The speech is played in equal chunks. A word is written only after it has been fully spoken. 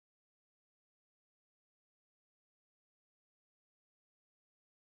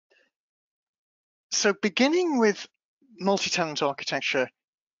So beginning with multi-tenant architecture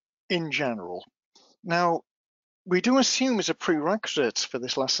in general. Now, we do assume as a prerequisite for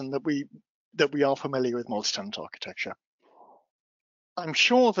this lesson that we are familiar with multi-tenant architecture. I'm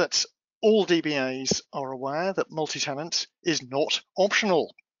sure that all DBAs are aware that multi-tenant is not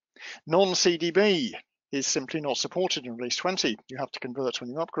optional. Non-CDB is simply not supported in release 20. You have to convert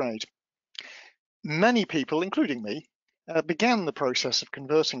when you upgrade. Many people, including me, began the process of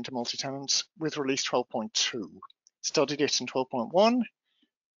converting to multi-tenants with release 12.2, studied it in 12.1,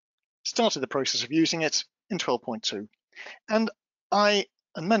 started the process of using it in 12.2, and I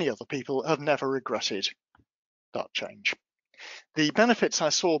and many other people have never regretted that change. The benefits I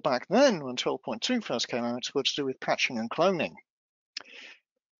saw back then when 12.2 first came out were to do with patching and cloning.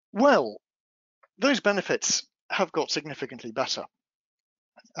 Well, those benefits have got significantly better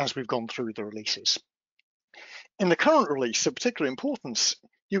as we've gone through the releases. In the current release, of particular importance,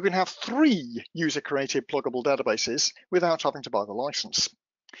 you can have 3 user-created pluggable databases without having to buy the license.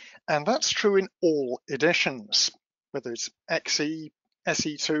 And that's true in all editions, whether it's XE,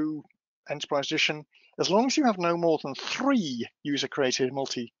 SE2, Enterprise Edition. As long as you have no more than 3 user-created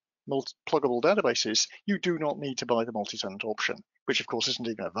pluggable databases, you do not need to buy the multi-tenant option, which of course isn't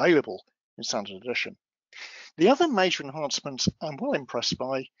even available in Standard Edition. The other major enhancement I'm well impressed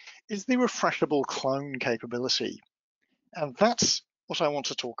by is the refreshable clone capability. And that's what I want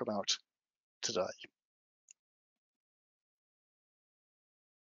to talk about today.